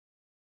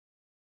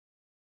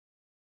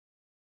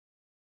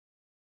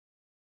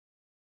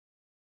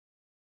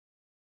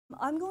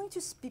I'm going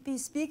to be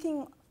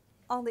speaking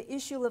on the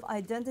issue of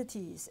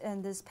identities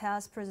and this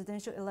past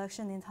presidential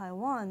election in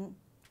Taiwan.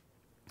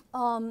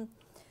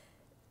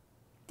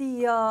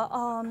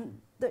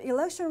 The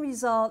election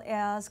result,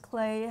 as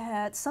Clay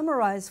had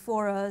summarized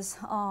for us,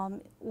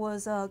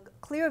 was a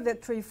clear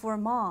victory for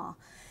Ma.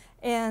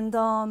 And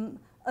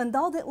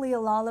undoubtedly, a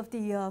lot of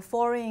the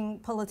foreign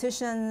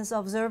politicians,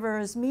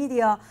 observers,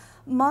 media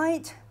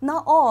might,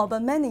 not all,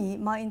 but many,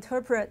 might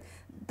interpret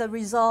the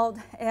result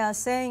as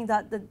saying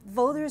that the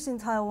voters in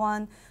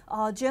Taiwan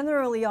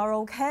generally are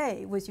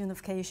okay with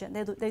unification.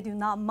 They do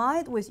not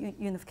mind with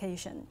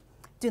unification,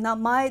 do not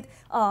mind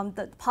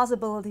the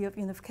possibility of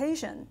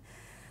unification.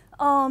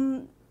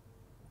 But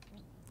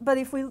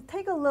if we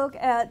take a look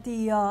at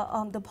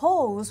the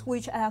polls,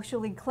 which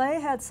actually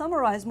Clay had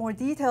summarized more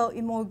detail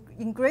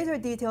in greater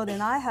detail than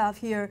I have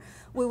here,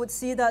 we would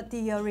see that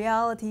the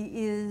reality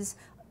is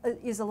a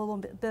little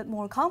bit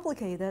more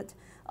complicated.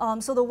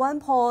 So the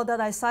one poll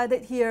that I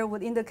cited here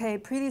would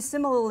indicate pretty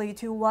similarly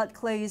to what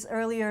Clay's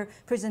earlier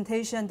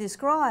presentation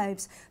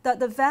describes, that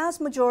the vast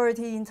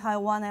majority in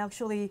Taiwan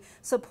actually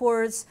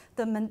supports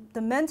the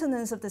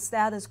maintenance of the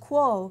status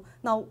quo.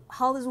 Now,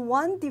 how does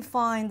one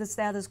define the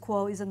status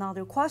quo is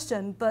another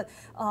question, but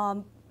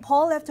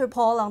poll after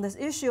poll on this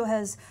issue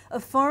has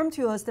affirmed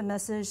to us the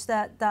message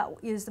that that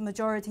is the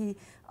majority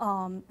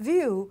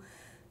view.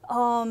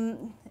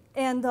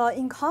 And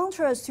in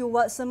contrast to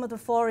what some of the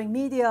foreign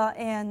media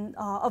and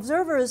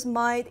observers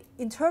might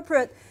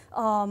interpret,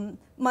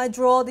 might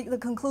draw the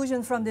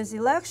conclusion from this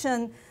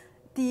election,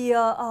 the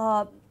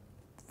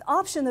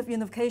option of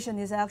unification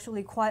is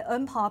actually quite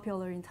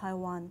unpopular in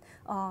Taiwan.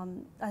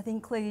 I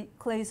think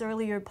Clay's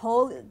earlier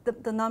poll,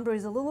 the number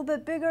is a little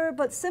bit bigger,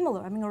 but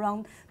similar. I mean,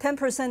 around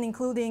 10%,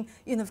 including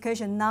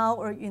unification now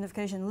or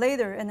unification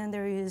later. And then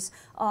there is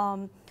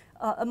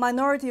a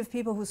minority of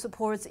people who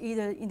supports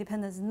either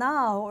independence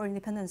now or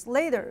independence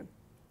later.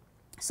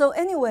 So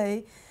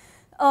anyway,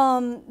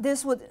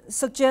 this would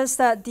suggest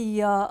that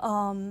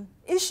the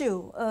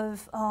issue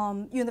of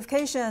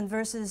unification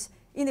versus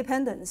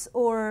independence,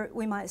 or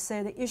we might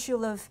say the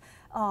issue of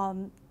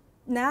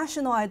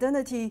national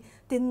identity,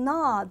 did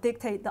not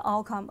dictate the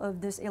outcome of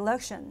this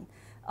election.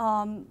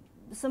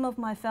 Some of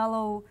my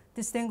fellow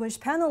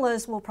distinguished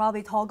panelists will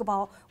probably talk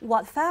about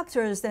what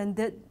factors then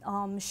did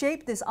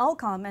shape this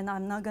outcome, and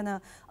I'm not going to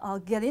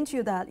get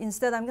into that.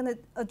 Instead, I'm going to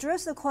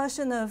address the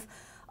question of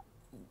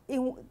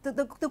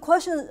the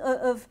question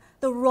of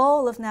the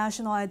role of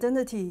national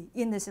identity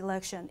in this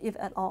election, if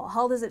at all.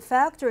 How does it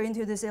factor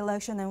into this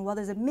election, and what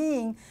does it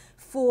mean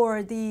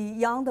for the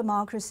young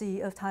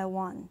democracy of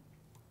Taiwan?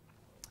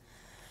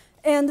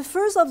 And the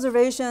first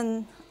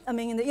observation, I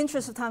mean, in the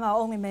interest of time, I'll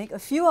only make a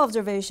few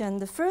observations.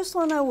 The first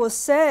one I will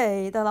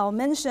say that I'll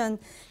mention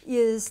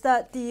is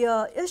that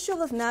the issue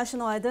of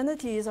national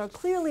identities are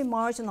clearly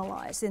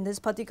marginalized in this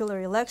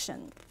particular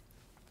election.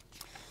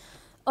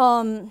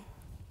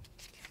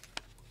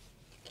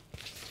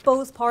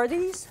 Both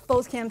parties,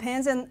 both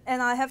campaigns, and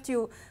I have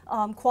to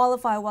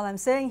qualify what I'm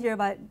saying here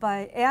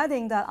by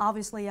adding that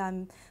obviously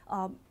I'm,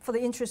 for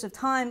the interest of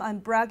time, I'm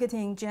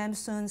bracketing James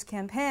Soon's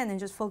campaign and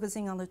just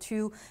focusing on the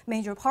two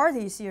major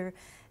parties here.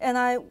 And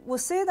I will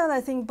say that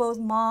I think both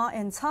Ma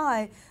and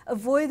Tsai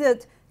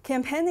avoided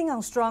campaigning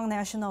on strong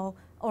national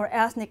or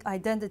ethnic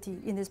identity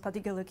in this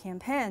particular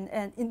campaign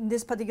and in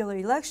this particular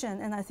election,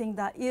 and I think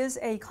that is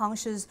a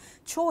conscious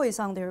choice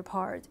on their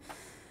part.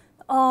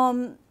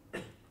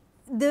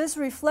 This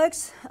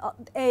reflects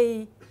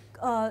a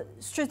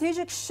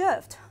strategic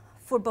shift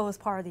for both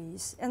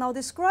parties, and I'll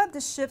describe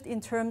the shift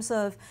in terms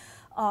of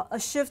a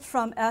shift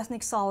from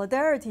ethnic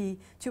solidarity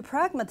to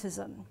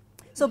pragmatism.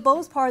 So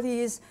both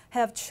parties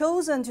have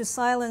chosen to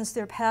silence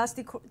their past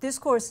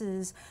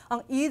discourses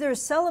on either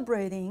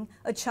celebrating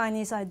a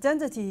Chinese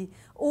identity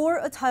or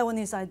a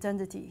Taiwanese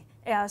identity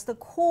as the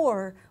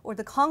core or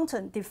the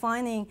content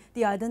defining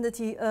the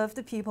identity of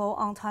the people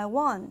on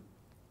Taiwan.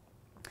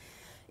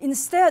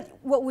 Instead,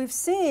 what we've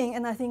seen,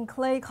 and I think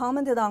Clay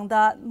commented on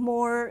that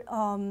more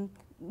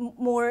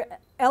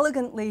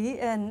elegantly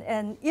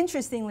and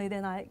interestingly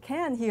than I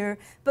can here,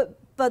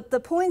 but the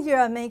point here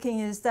I'm making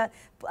is that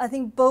I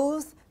think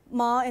both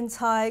Ma and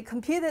Tsai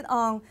competed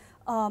on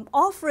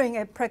offering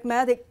a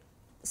pragmatic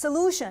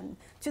solution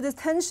to the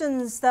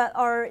tensions that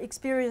are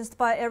experienced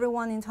by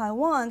everyone in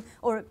Taiwan,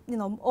 or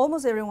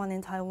almost everyone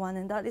in Taiwan,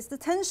 and that is the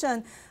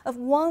tension of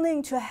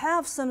wanting to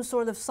have some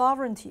sort of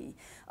sovereignty,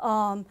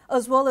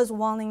 as well as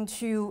wanting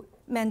to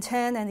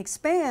maintain and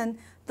expand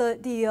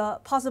the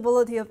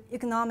possibility of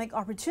economic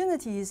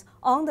opportunities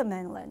on the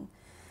mainland.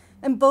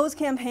 And both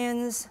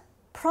campaigns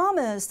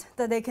promised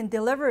that they can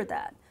deliver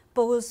that.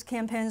 Both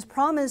campaigns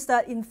promised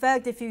that, in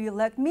fact, if you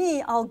elect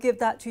me, I'll give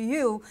that to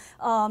you.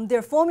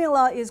 Their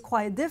formula is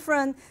quite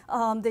different.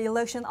 The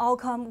election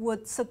outcome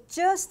would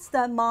suggest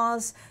that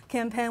Ma's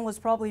campaign was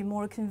probably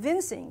more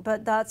convincing,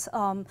 but that's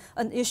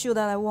an issue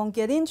that I won't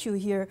get into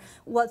here.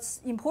 What's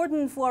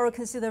important for our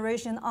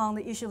consideration on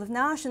the issue of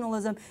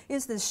nationalism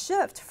is the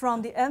shift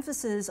from the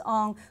emphasis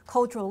on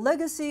cultural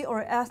legacy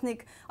or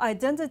ethnic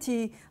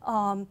identity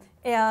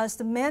as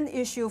the main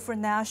issue for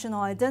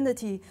national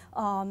identity.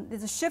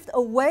 There's a shift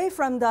away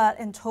from that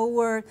and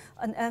toward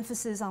an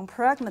emphasis on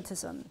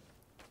pragmatism.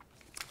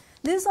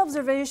 This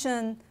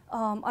observation,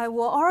 I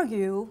will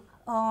argue,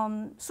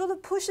 sort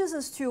of pushes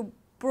us to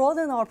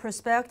broaden our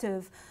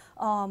perspective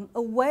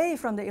away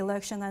from the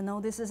election. I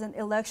know this is an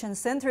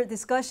election-centered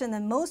discussion,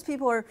 and most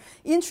people are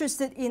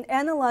interested in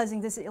analyzing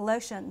this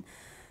election.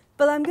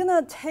 But I'm going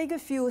to take a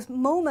few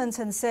moments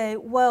and say,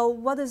 well,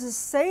 what does it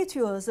say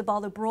to us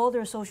about the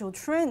broader social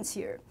trends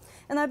here?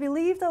 And I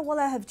believe that what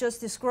I have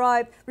just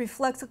described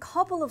reflects a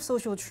couple of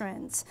social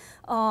trends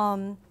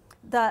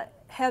that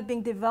have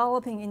been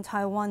developing in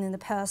Taiwan in the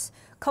past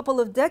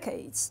couple of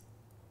decades.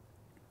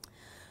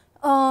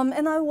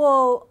 And I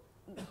will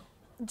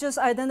just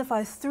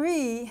identify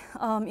three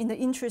in the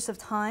interest of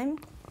time.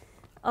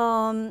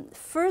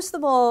 First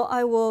of all,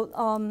 I will,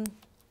 I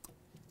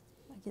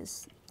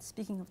guess,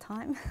 speaking of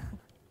time,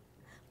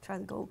 try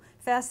to go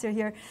faster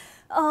here.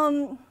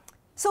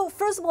 So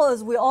first of all,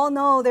 as we all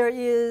know, there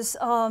is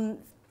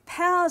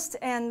past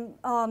and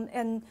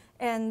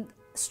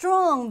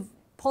strong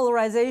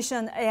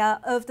polarization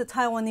of the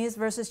Taiwanese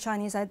versus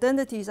Chinese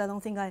identities. I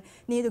don't think I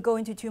need to go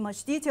into too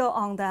much detail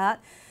on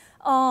that.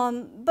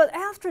 But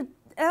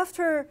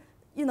after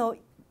you know,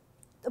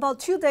 about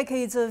 2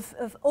 decades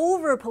of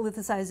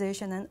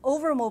over-politicization and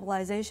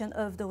over-mobilization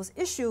of those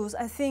issues,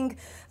 I think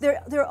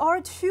there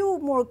are two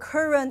more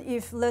current,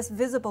 if less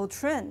visible,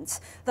 trends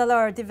that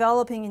are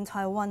developing in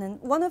Taiwan. And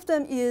one of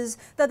them is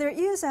that there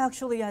is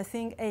actually, I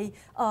think, a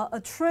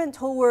trend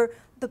toward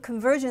the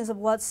convergence of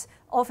what's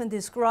often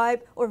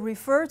described or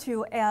referred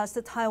to as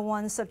the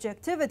Taiwanese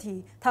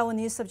subjectivity,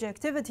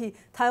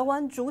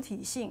 Taiwan 主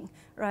体性,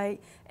 right?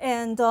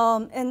 And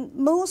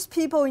most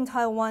people in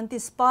Taiwan,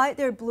 despite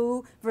their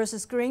blue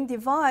versus green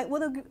divide,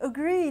 would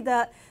agree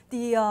that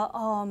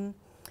the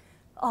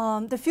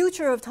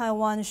future of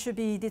Taiwan should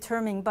be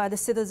determined by the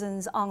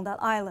citizens on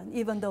that island.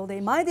 Even though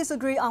they might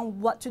disagree on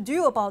what to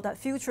do about that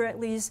future, at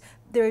least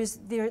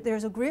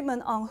there's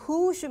agreement on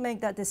who should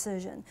make that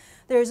decision.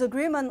 There's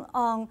agreement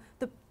on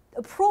the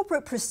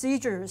appropriate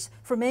procedures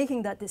for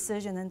making that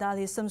decision, and that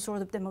is some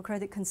sort of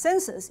democratic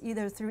consensus,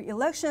 either through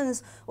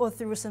elections or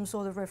through some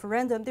sort of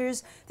referendum.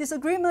 There's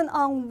disagreement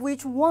on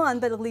which one,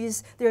 but at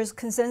least there's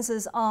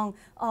consensus on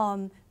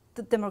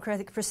the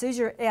democratic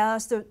procedure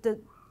as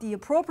the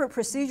appropriate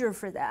procedure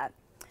for that.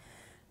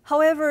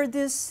 However,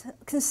 this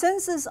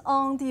consensus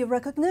on the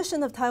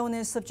recognition of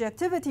Taiwanese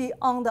subjectivity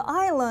on the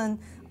island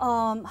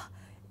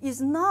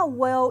is not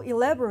well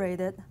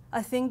elaborated.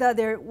 I think that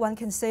one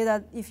can say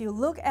that if you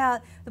look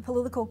at the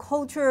political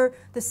culture,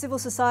 the civil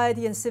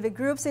society and civic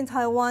groups in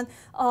Taiwan,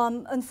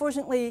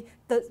 unfortunately,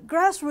 the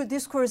grassroots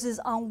discourses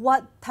on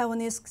what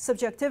Taiwanese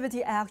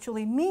subjectivity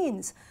actually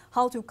means,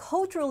 how to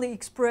culturally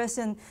express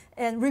and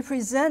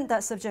represent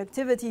that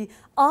subjectivity,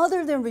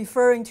 other than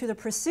referring to the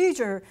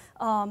procedure,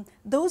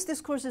 those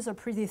discourses are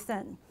pretty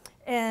thin.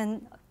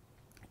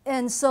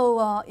 And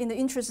so in the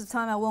interest of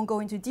time, I won't go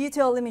into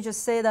detail. Let me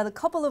just say that a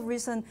couple of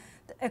recent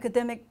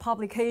academic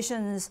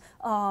publications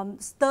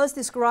does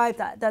describe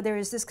that there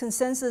is this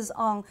consensus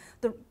on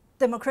the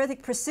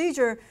democratic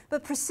procedure,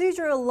 but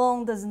procedure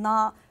alone does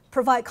not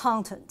provide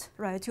content,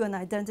 right, to an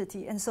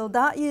identity. And so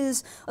that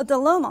is a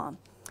dilemma.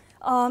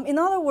 In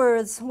other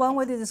words, one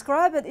way to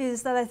describe it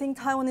is that I think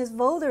Taiwanese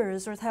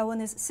voters or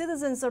Taiwanese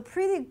citizens are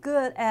pretty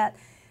good at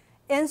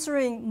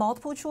answering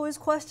multiple choice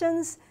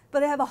questions, but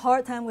they have a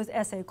hard time with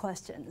essay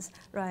questions,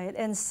 right?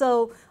 And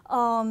so,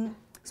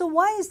 so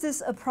why is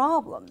this a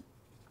problem?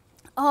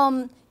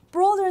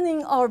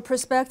 Broadening our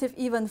perspective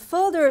even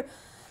further,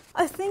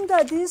 I think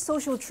that these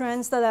social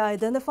trends that I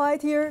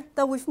identified here,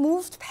 that we've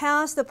moved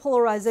past the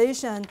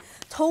polarization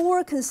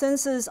toward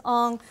consensus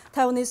on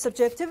Taiwanese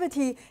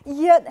subjectivity,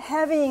 yet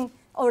having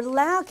or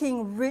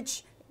lacking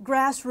rich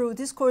grassroots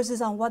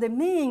discourses on what it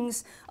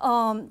means,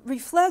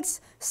 reflects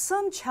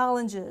some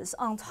challenges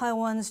on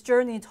Taiwan's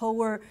journey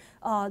toward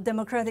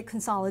democratic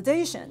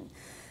consolidation.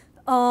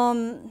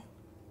 And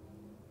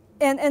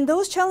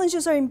those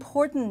challenges are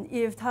important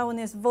if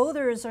Taiwanese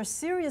voters are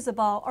serious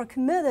about, are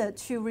committed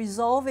to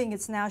resolving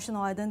its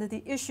national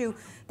identity issue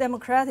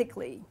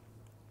democratically.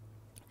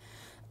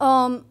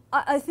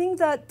 I think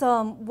that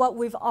what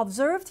we've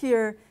observed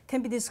here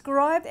can be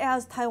described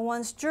as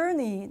Taiwan's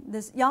journey,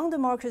 this young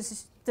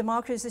democracy's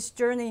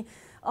journey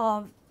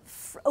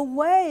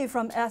away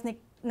from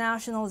ethnic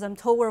nationalism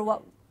toward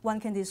what one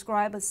can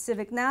describe as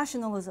civic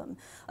nationalism,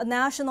 a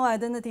national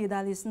identity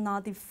that is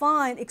not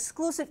defined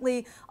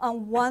exclusively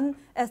on one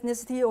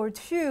ethnicity or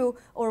two,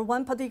 or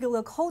one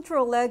particular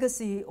cultural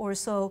legacy or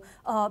so,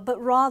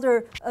 but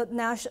rather a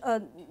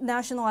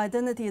national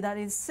identity that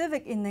is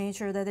civic in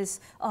nature, that is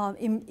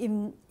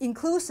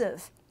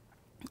inclusive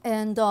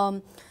and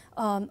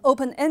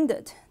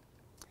open-ended.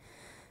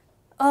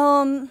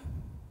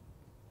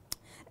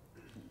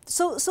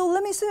 So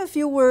let me say a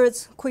few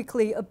words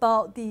quickly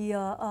about the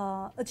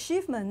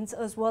achievements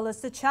as well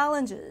as the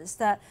challenges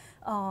that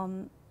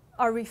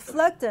are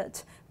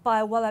reflected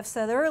by what I've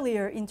said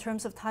earlier in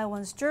terms of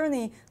Taiwan's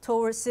journey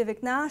towards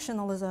civic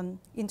nationalism,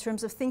 in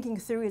terms of thinking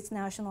through its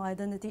national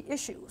identity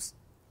issues.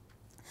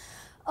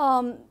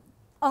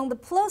 On the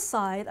plus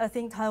side, I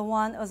think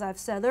Taiwan, as I've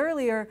said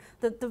earlier,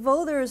 the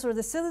voters or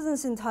the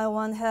citizens in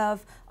Taiwan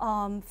have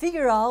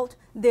figured out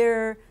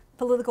their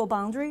political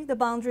boundary, the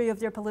boundary of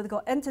their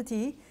political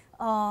entity.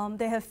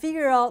 They have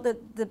figured out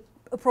the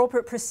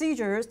appropriate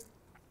procedures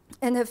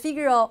and have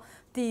figured out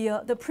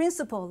the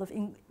principle of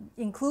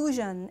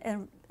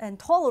inclusion and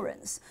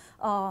tolerance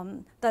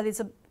that is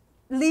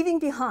leaving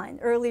behind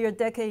earlier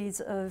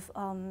decades of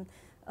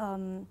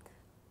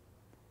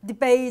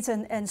debates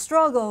and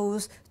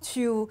struggles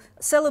to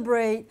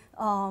celebrate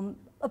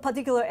a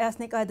particular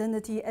ethnic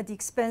identity at the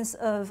expense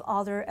of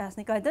other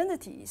ethnic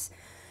identities.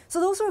 So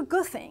those are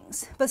good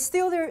things, but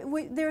still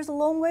there's a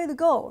long way to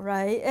go,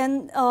 right?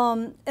 And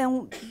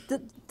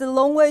the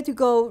long way to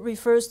go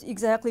refers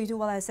exactly to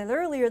what I said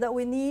earlier, that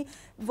we need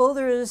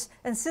voters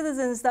and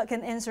citizens that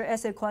can answer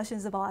essay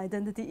questions about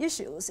identity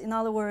issues. In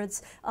other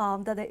words,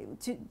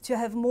 to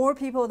have more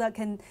people that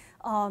can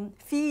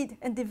feed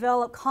and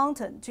develop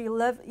content, to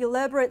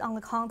elaborate on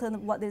the content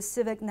of what this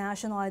civic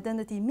national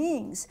identity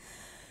means.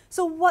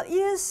 So what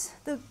is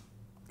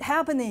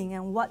happening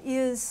and what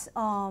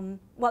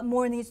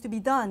more needs to be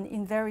done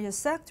in various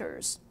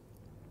sectors?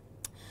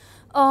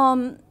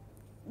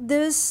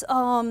 This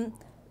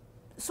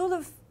sort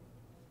of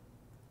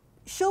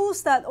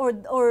shows that,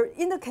 or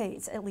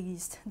indicates at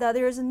least, that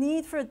there is a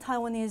need for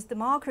Taiwanese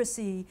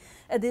democracy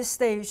at this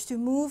stage to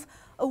move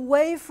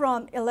away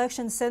from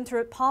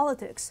election-centered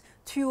politics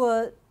to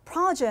a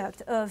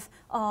project of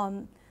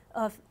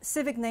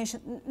civic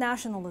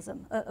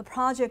nationalism, a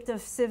project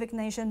of civic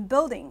nation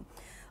building,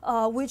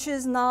 which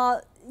is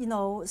not,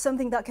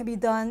 something that can be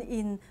done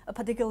in a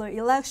particular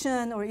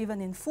election or even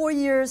in 4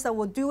 years, that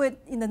will do it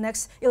in the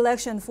next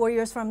election 4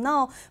 years from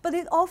now. But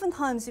it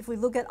oftentimes, if we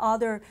look at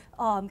other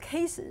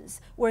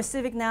cases where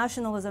civic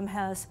nationalism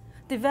has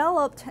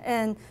developed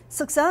and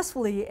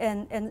successfully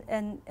and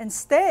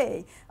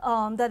stay,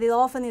 that it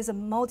often is a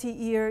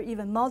multi-year,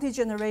 even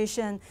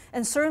multi-generation,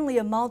 and certainly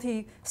a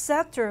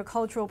multi-sector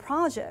cultural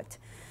project.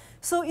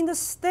 So in the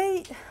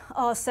state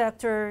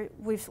sector,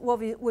 what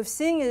we've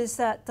seen is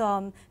that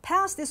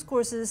past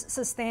discourses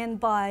sustained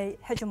by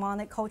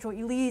hegemonic cultural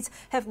elites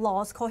have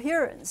lost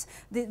coherence.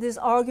 This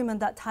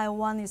argument that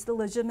Taiwan is the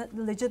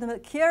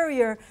legitimate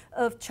carrier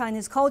of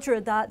Chinese culture,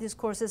 that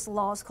discourse has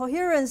lost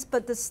coherence,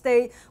 but the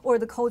state or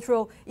the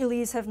cultural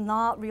elites have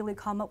not really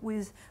come up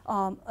with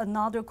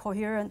another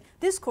coherent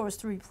discourse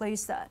to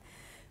replace that.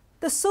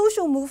 The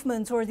social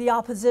movements, or the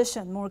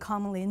opposition, more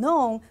commonly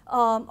known,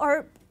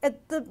 are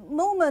at the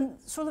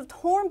moment sort of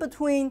torn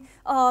between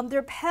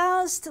their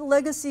past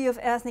legacy of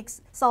ethnic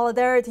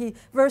solidarity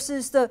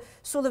versus the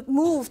sort of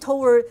move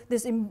toward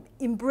this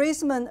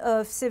embracement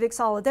of civic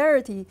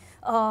solidarity.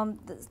 In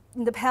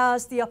the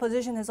past, the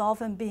opposition has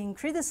often been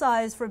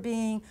criticized for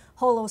being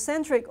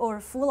holocentric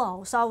or 扶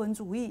老沙文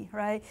主义,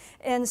 right?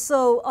 And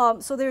so,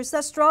 so there's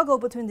that struggle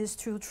between these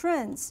two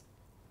trends.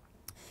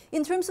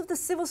 In terms of the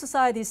civil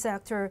society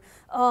sector,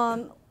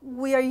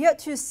 we are yet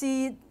to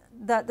see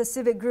that the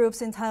civic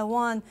groups in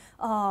Taiwan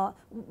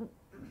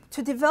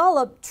to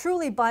develop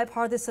truly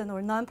bipartisan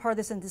or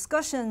nonpartisan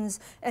discussions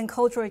and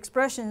cultural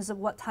expressions of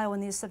what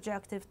Taiwanese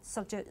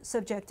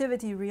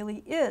subjectivity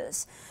really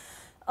is.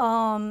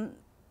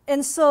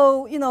 And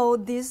so,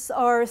 these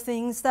are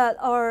things that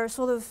are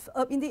sort of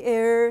up in the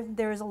air.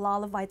 There is a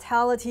lot of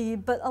vitality,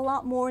 but a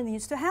lot more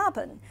needs to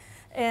happen.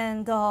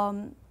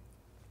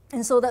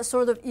 And so that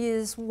sort of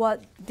is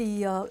what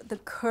the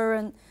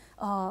current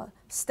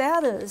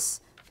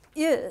status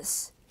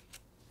is.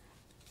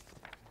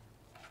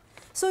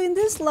 So in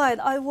this slide,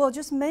 I will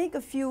just make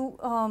a few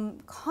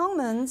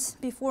comments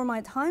before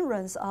my time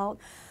runs out.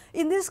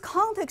 In this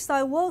context,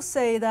 I will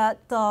say that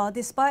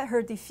despite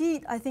her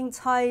defeat, I think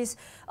Tsai's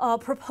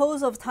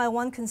proposal of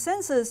Taiwan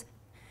consensus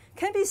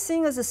can be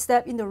seen as a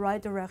step in the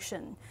right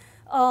direction.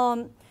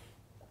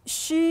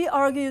 She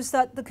argues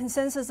that the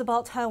consensus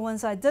about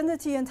Taiwan's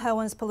identity and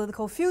Taiwan's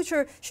political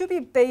future should be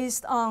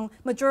based on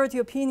majority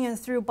opinion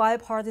through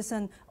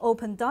bipartisan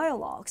open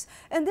dialogues.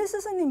 And this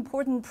is an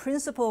important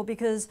principle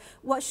because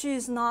what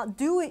she's not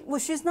doing, well,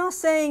 she's not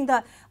saying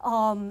that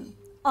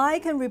I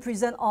can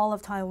represent all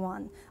of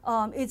Taiwan.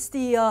 It's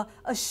a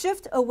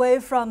shift away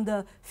from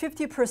the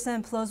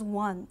 50% plus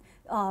one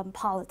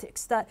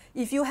politics, that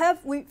if you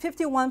have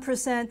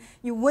 51%,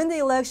 you win the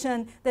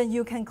election, then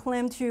you can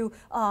claim to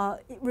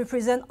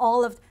represent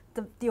all of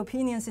the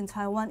opinions in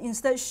Taiwan.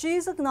 Instead,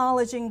 she's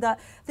acknowledging that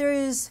there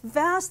is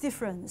vast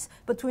difference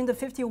between the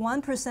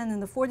 51%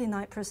 and the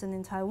 49%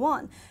 in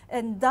Taiwan.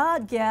 And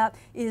that gap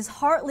is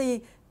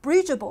hardly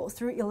breachable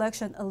through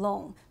election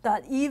alone,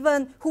 that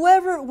even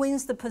whoever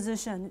wins the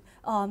position,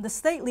 the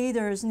state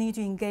leaders need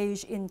to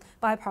engage in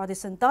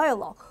bipartisan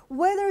dialogue.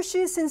 Whether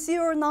she's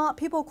sincere or not,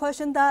 people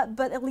question that,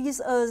 but at least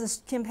as a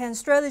campaign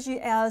strategy,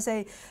 as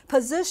a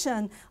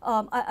position,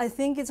 I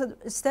think it's a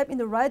step in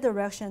the right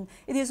direction.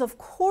 It is, of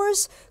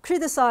course,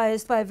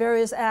 criticized by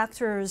various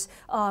actors,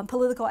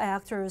 political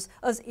actors,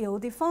 as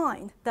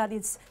ill-defined, that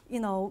it's,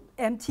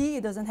 empty,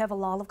 it doesn't have a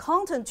lot of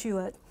content to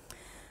it.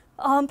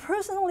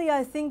 Personally,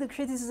 I think the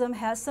criticism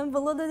has some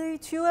validity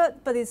to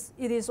it, but it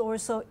is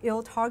also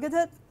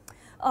ill-targeted.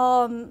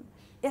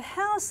 It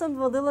has some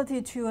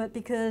validity to it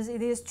because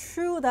it is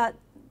true that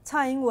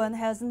Tsai Ing-wen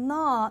has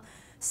not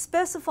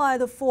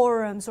specified the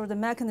forums or the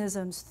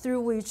mechanisms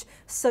through which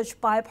such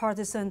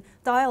bipartisan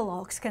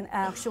dialogues can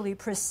actually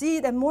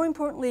proceed, and more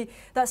importantly,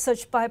 that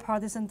such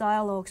bipartisan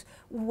dialogues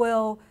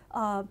will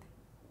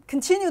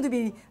continue to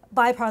be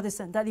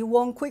bipartisan, that it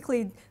won't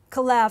quickly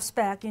collapse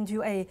back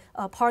into a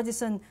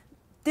partisan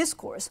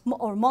discourse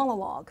or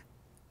monologue.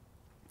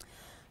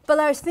 But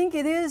I think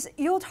it is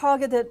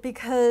ill-targeted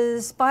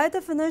because, by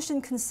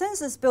definition,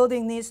 consensus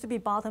building needs to be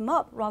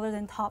bottom-up rather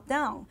than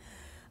top-down.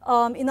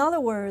 In other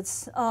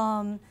words,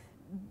 this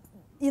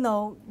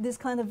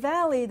kind of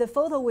rally, the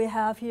photo we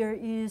have here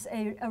is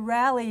a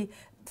rally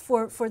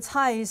for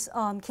Tsai's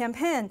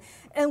campaign.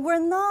 And we're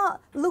not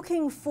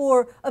looking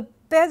for a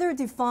better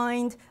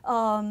defined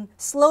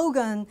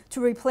slogan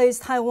to replace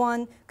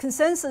Taiwan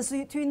consensus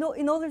in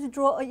order to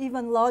draw an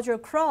even larger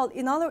crowd.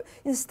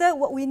 Instead,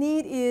 what we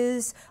need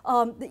is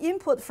the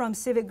input from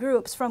civic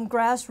groups, from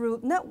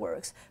grassroots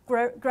networks,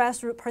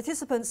 grassroots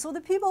participants. So the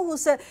people who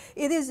said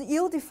it is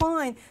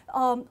ill-defined,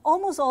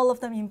 almost all of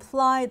them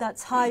imply that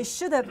Tsai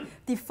should have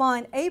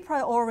defined a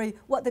priori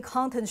what the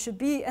content should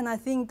be, and I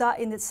think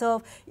that in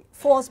itself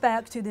falls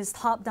back to this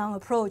top-down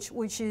approach,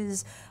 which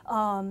is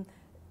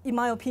in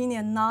my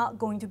opinion, not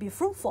going to be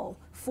fruitful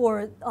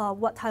for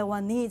what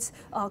Taiwan needs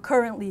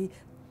currently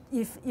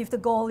if the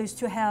goal is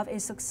to have a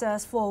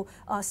successful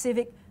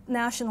civic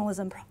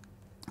nationalism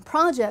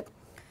project.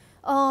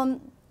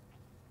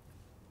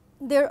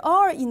 There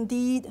are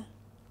indeed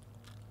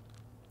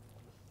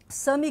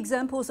some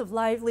examples of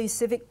lively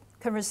civic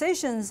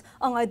conversations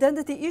on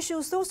identity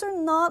issues. Those are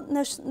not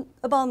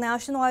about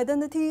national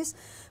identities,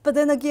 but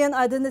then again,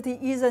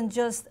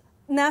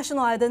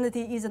 national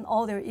identity isn't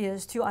all there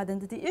is to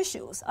identity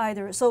issues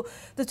either. So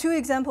the two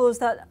examples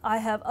that I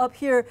have up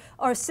here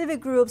are civic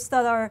groups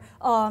that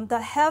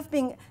have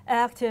been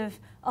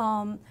active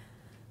on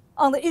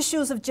the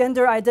issues of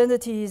gender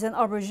identities and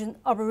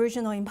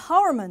Aboriginal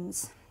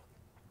empowerments.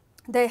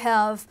 They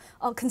have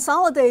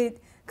consolidated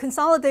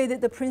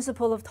the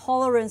principle of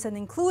tolerance and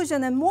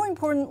inclusion, and more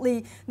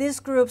importantly, these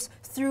groups,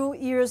 through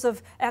years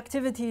of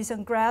activities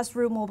and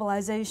grassroots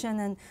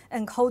mobilization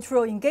and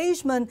cultural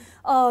engagement,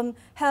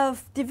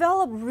 have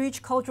developed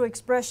rich cultural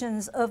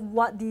expressions of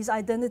what these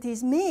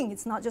identities mean.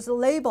 It's not just a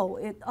label,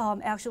 it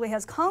actually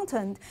has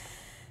content.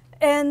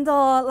 And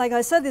like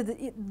I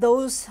said,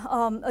 those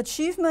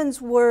achievements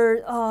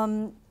were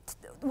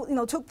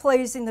took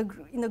place in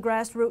the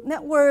grassroots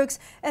networks,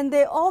 and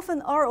they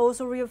often are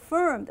also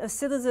reaffirmed as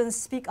citizens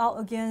speak out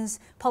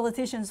against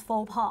politicians'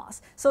 faux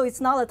pas. So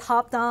it's not a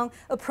top-down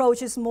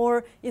approach; it's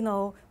more,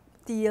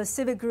 the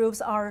civic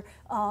groups are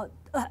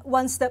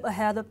one step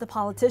ahead of the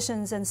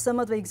politicians, and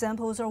some of the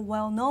examples are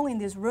well known in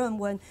this room.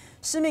 When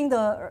Ming-cheng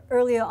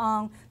earlier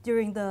on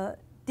during the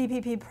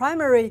DPP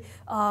primary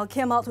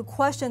came out to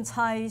question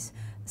Tsai's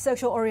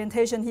sexual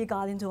orientation, he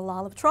got into a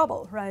lot of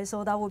trouble, right?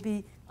 So that would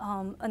be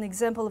an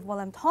example of what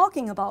I'm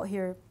talking about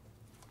here.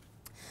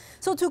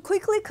 So to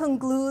quickly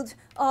conclude,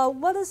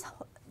 what does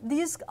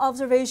these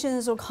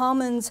observations or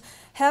comments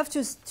have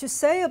to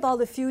say about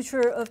the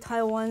future of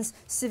Taiwan's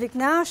civic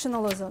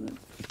nationalism?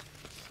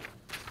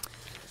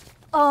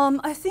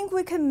 I think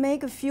we can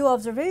make a few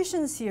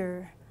observations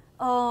here.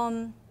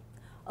 A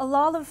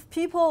lot of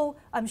people,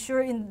 I'm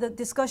sure in the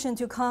discussion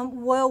to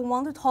come, will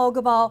want to talk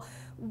about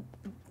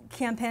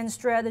campaign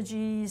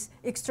strategies,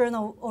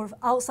 external or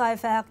outside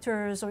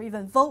factors, or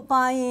even vote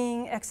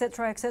buying, et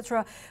cetera,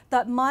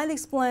 that might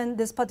explain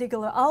this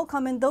particular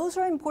outcome, and those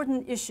are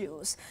important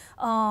issues.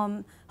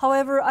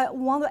 However, I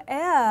want to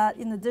add,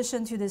 in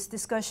addition to these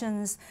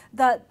discussions,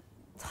 that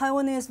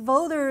Taiwanese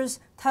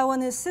voters,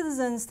 Taiwanese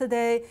citizens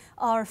today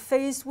are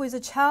faced with a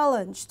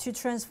challenge to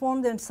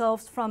transform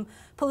themselves from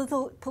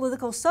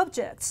political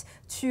subjects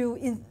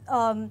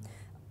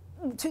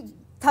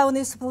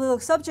Taiwanese political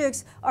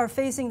subjects are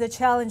facing the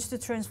challenge to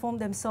transform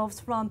themselves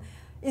from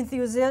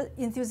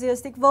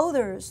enthusiastic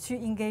voters to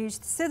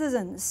engaged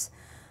citizens.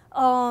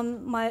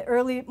 My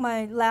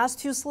last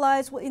two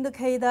slides will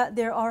indicate that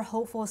there are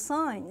hopeful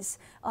signs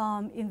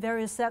in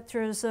various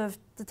sectors of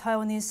the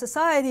Taiwanese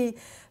society,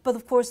 but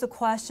of course the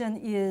question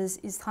is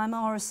time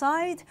on our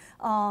side?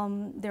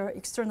 There are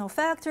external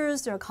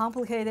factors, there are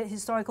complicated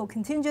historical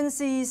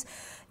contingencies.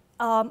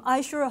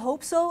 I sure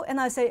hope so, and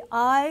I say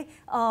I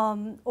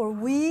or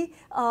we,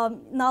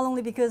 not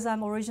only because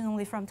I'm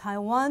originally from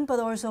Taiwan, but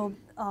also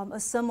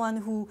as someone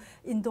who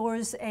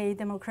endorsed a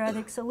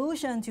democratic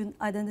solution to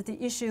identity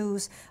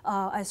issues.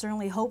 I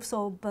certainly hope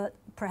so, but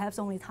perhaps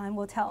only time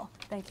will tell.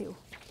 Thank you.